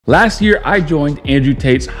Last year, I joined Andrew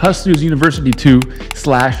Tate's Hustlers University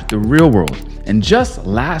 2/The Real World. And just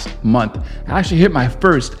last month, I actually hit my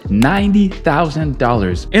first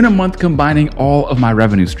 $90,000 in a month combining all of my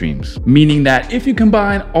revenue streams. Meaning that if you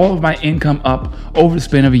combine all of my income up over the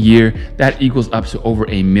span of a year, that equals up to over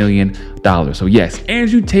 $1 million. So yes,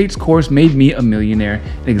 Andrew Tate's course made me a millionaire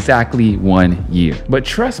in exactly 1 year. But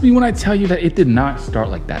trust me when I tell you that it did not start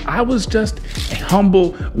like that. I was just a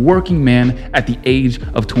humble working man at the age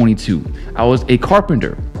of 22. I was a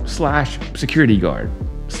carpenter / security guard /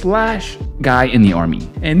 guy in the army.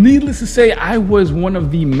 And needless to say, I was one of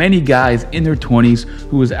the many guys in their 20s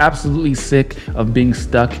who was absolutely sick of being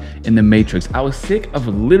stuck in the matrix. I was sick of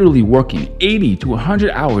literally working 80 to 100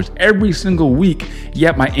 hours every single week,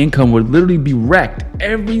 yet my income would literally be wrecked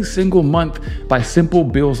every single month by simple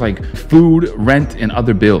bills like food, rent, and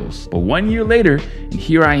other bills. But 1 year later, and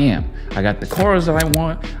here I am. I got the cars that I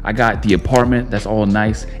want, I got the apartment that's all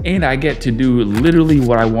nice, and I get to do literally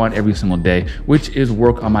what I want every single day, which is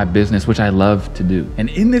work on my business, which I love to do. And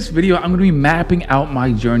in this video, I'm gonna be mapping out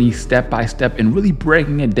my journey step by step and really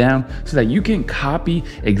breaking it down so that you can copy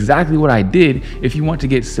exactly what I did if you want to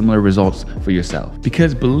get similar results for yourself.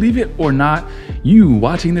 Because believe it or not, you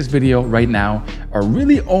watching this video right now are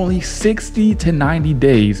really only 60 to 90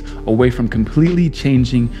 days away from completely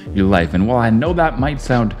changing your life. And while I know that might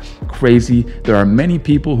sound crazy, there are many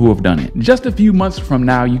people who have done it. Just a few months from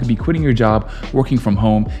now, you could be quitting your job, working from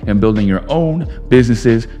home, and building your own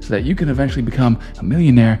businesses so that you can eventually become a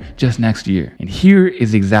millionaire just next year. And here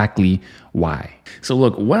is exactly why. So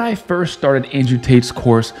look, when I first started Andrew Tate's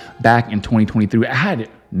course back in 2023, I had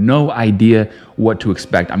no idea what to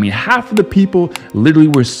expect. I mean, half of the people literally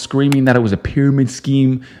were screaming that it was a pyramid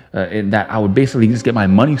scheme and that I would basically just get my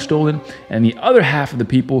money stolen. And the other half of the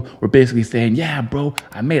people were basically saying, yeah, bro,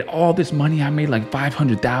 I made all this money. I made like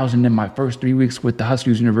 500,000 in my first 3 weeks with the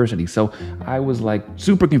Hustlers University. So I was like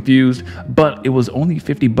super confused, but it was only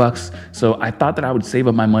 50 bucks. So I thought that I would save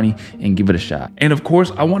up my money and give it a shot. And of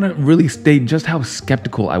course, I want to really state just how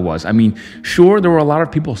skeptical I was. I mean, sure, there were a lot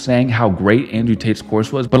of people saying how great Andrew Tate's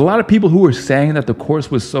course was, but a lot of people who were saying that the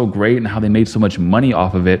course was so great and how they made so much money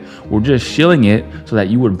off of it were just shilling it so that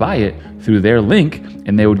you would buy it through their link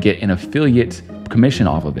and they would get an affiliate commission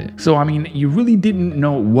off of it. So I mean, you really didn't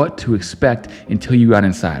know what to expect until you got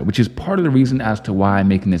inside, which is part of the reason as to why I'm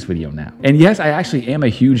making this video now. And yes, I actually am a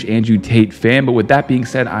huge Andrew Tate fan, but with that being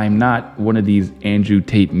said, I'm not one of these Andrew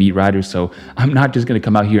Tate meat riders, so I'm not just gonna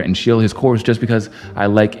come out here and shill his course just because I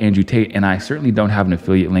like Andrew Tate, and I certainly don't have an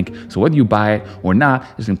affiliate link. So whether you buy it or not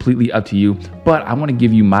is completely up to you, but I wanna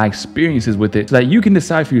give you my experiences with it so that you can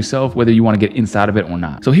decide for yourself whether you wanna get inside of it or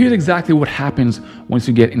not. So here's exactly what happens once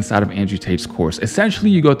you get inside of Andrew Tate's course. Essentially,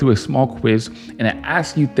 you go through a small quiz and it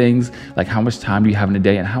asks you things like how much time do you have in a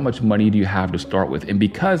day and how much money do you have to start with. And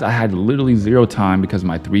because I had literally zero time because of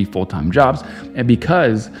my 3 full-time jobs, and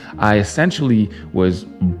because I essentially was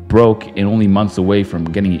broke and only months away from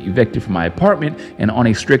getting evicted from my apartment and on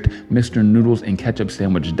a strict Mr. Noodles and ketchup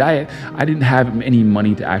sandwich diet, I didn't have any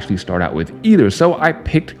money to actually start out with either. So I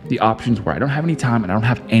picked the options where I don't have any time and I don't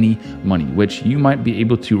have any money, which you might be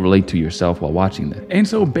able to relate to yourself while watching this. And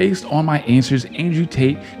so based on my answers, Andrew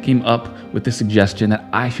Tate came up with the suggestion that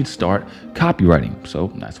I should start copywriting. So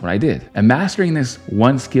that's what I did. And mastering this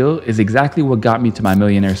one skill is exactly what got me to my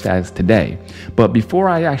millionaire status today. But before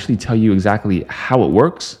I actually tell you exactly how it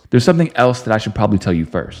works, there's something else that I should probably tell you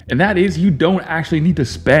first. And that is, you don't actually need to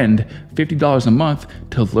spend $50 a month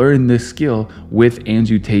to learn this skill with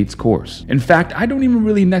Andrew Tate's course. In fact, I don't even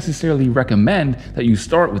really necessarily recommend that you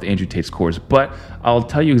start with Andrew Tate's course, but I'll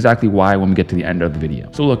tell you exactly why when we get to the end of the video.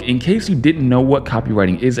 So look, in case you didn't know what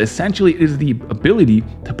copywriting is, essentially it is the ability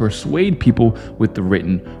to persuade people with the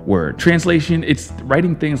written word. Translation, it's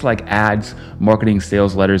writing things like ads, marketing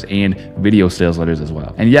sales letters, and video sales letters as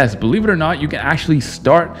well. And yes, believe it or not, you can actually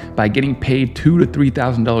start by getting paid $2,000 to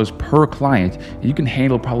 $3,000 per client. You can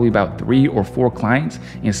handle probably about 3 or 4 clients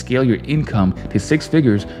and scale your income to 6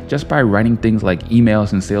 figures just by writing things like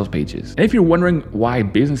emails and sales pages. And if you're wondering why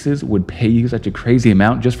businesses would pay you such a crazy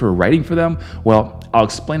amount just for writing for them, well, I'll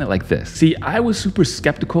explain it like this. See, I was super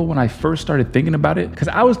skeptical when I first started thinking about it because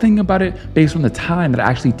I was thinking about it based on the time that it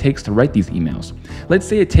actually takes to write these emails. Let's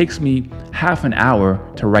say it takes me half an hour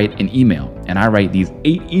to write an email and I write these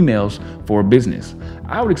 8 emails for a business.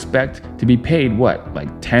 I would expect to be paid what, like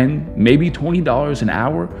 $10, maybe $20 an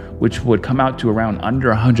hour, which would come out to around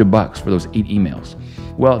under $100 for those 8 emails.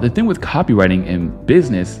 Well, the thing with copywriting and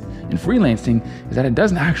business and freelancing is that it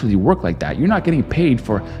doesn't actually work like that. You're not getting paid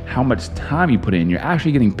for how much time you put in. You're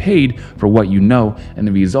actually getting paid for what you know and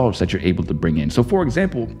the results that you're able to bring in. So for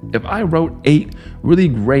example, if I wrote 8 really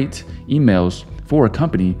great emails for a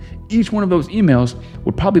company, each one of those emails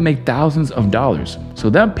would probably make thousands of dollars. So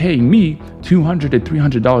them paying me $200 to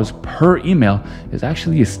 $300 per email is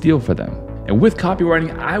actually a steal for them. And with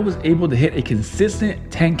copywriting, I was able to hit a consistent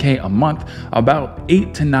 10K a month about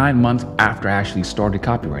 8 to 9 months after I actually started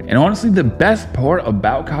copywriting. And honestly, the best part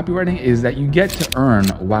about copywriting is that you get to earn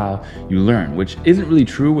while you learn, which isn't really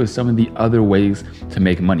true with some of the other ways to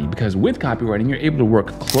make money. Because with copywriting, you're able to work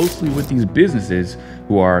closely with these businesses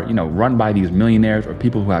who are, run by these millionaires or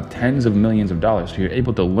people who have tens of millions of dollars. So you're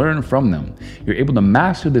able to learn from them. You're able to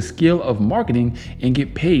master the skill of marketing and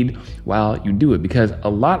get paid while you do it, because a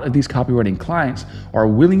lot of these copywriting clients are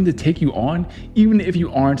willing to take you on even if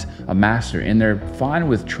you aren't a master, and they're fine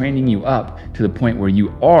with training you up to the point where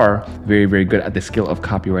you are very, very good at the skill of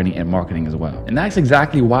copywriting and marketing as well. And that's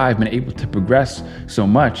exactly why I've been able to progress so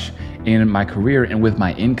much in my career and with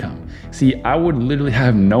my income. See, I would literally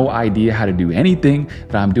have no idea how to do anything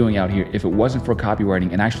that I'm doing out here if it wasn't for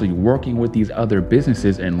copywriting and actually working with these other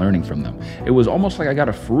businesses and learning from them. It was almost like I got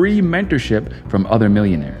a free mentorship from other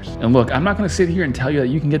millionaires. And look, I'm not gonna sit here and tell you that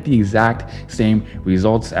you can get the exact same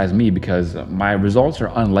results as me, because my results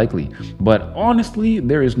are unlikely. But honestly,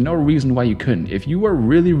 there is no reason why you couldn't. If you are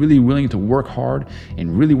really, really willing to work hard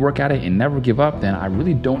and really work at it and never give up, then I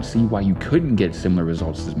really don't see why you couldn't get similar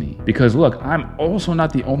results as me. Because look, I'm also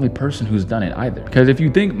not the only person who's done it either. Because if you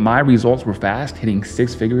think my results were fast, hitting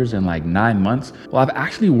 6 figures in like 9 months, well, I've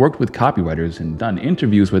actually worked with copywriters and done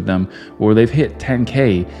interviews with them where they've hit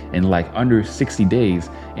 10K in like under 60 days,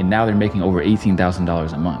 and now they're making over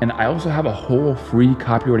 $18,000 a month. And I also have a whole free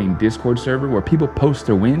copywriting Discord server where people post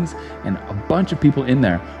their wins, and a bunch of people in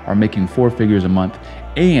there are making 4 figures a month.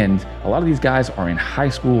 And a lot of these guys are in high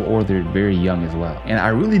school or they're very young as well. And I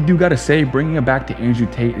really do gotta say, bringing it back to Andrew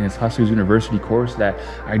Tate and his Hustlers University course, that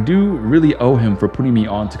I do really owe him for putting me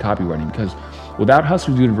on to copywriting, because without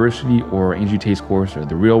Hustlers University or Andrew Tate's course or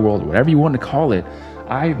the real world, whatever you want to call it,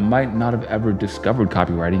 I might not have ever discovered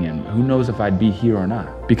copywriting, and who knows if I'd be here or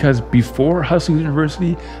not. Because before Hustlers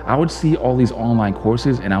University, I would see all these online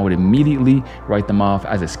courses and I would immediately write them off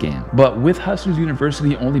as a scam. But with Hustlers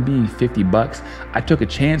University only being $50, I took a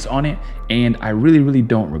chance on it, and I really, really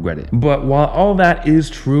don't regret it. But while all that is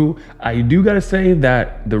true, I do gotta say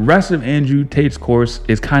that the rest of Andrew Tate's course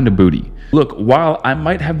is kind of booty. Look, while I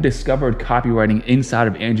might have discovered copywriting inside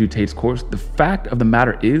of Andrew Tate's course, the fact of the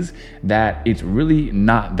matter is that it's really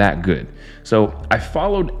not that good. So I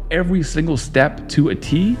followed every single step to a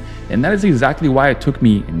T, and that is exactly why it took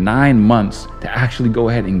me 9 months to actually go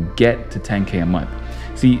ahead and get to 10K a month.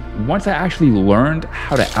 See, once I actually learned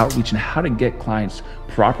how to outreach and how to get clients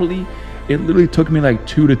properly, it literally took me like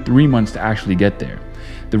 2 to 3 months to actually get there.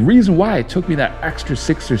 The reason why it took me that extra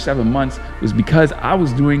 6 or 7 months was because I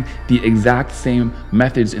was doing the exact same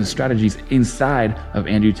methods and strategies inside of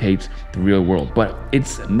Andrew Tate's The Real World. But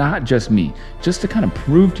it's not just me. Just to kind of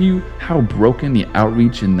prove to you how broken the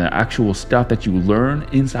outreach and the actual stuff that you learn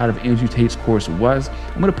inside of Andrew Tate's course was,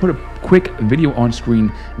 I'm gonna put a quick video on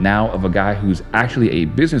screen now of a guy who's actually a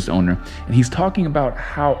business owner, and he's talking about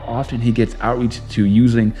how often he gets outreach to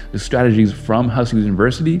using the strategies from Hustlers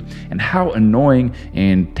University and how annoying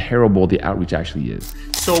and terrible the outreach actually is.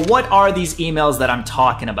 So what are these emails that I'm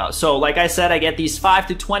talking about? So like I said, I get these 5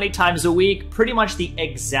 to 20 times a week, pretty much the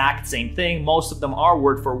exact same thing. Most of them are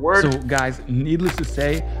word for word. So guys, needless to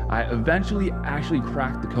say, I eventually actually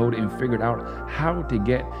cracked the code and figured out how to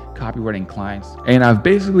get copywriting clients. And I've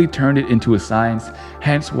basically turned it into a science,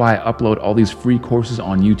 hence why I upload all these free courses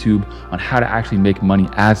on YouTube on how to actually make money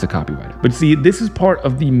as a copywriter. But see, this is part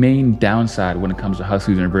of the main downside when it comes to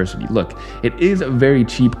Hustlers University. Look, it is a very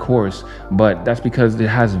cheap course, but that's because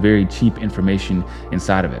it has very cheap information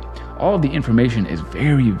inside of it. All of the information is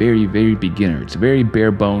very, very, very beginner. It's very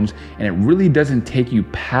bare bones, and it really doesn't take you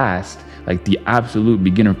past like the absolute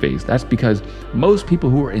beginner phase. That's because most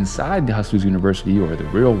people who are inside the Hustlers University or the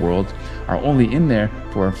real world are only in there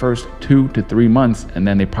for the first 2 to 3 months, and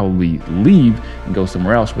then they probably leave and go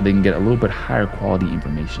somewhere else where they can get a little bit higher quality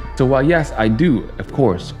information. So while yes, I do, of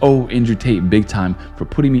course, owe Andrew Tate big time for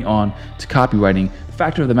putting me on to copywriting, the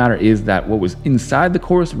fact of the matter is that what was inside the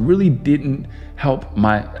course really didn't help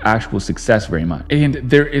my actual success very much. And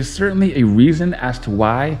there is certainly a reason as to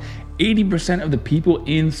why 80% of the people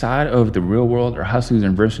inside of the real world or Hustlers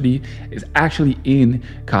University is actually in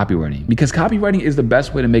copywriting, because copywriting is the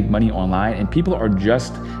best way to make money online, and people are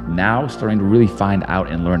just now starting to really find out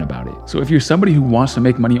and learn about it. So if you're somebody who wants to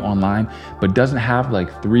make money online but doesn't have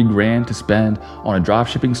like 3 grand to spend on a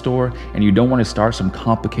dropshipping store, and you don't want to start some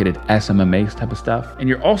complicated SMMA type of stuff, and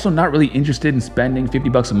you're also not really interested in spending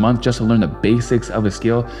 $50 a month just to learn the basics of a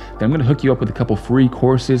skill, then I'm going to hook you up with a couple free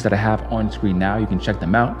courses that I have on screen now. You can check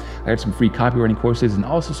them out. I I got some free copywriting courses and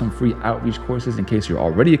also some free outreach courses in case you're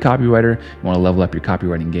already a copywriter, you want to level up your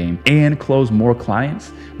copywriting game and close more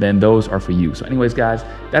clients, then those are for you. So anyways, guys,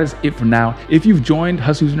 that is it for now. If you've joined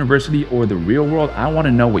Hustlers University or The Real World, I want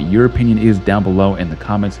to know what your opinion is down below in the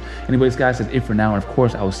comments. Anyways, guys, that's it for now. And of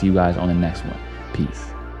course, I will see you guys on the next one.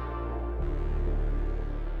 Peace.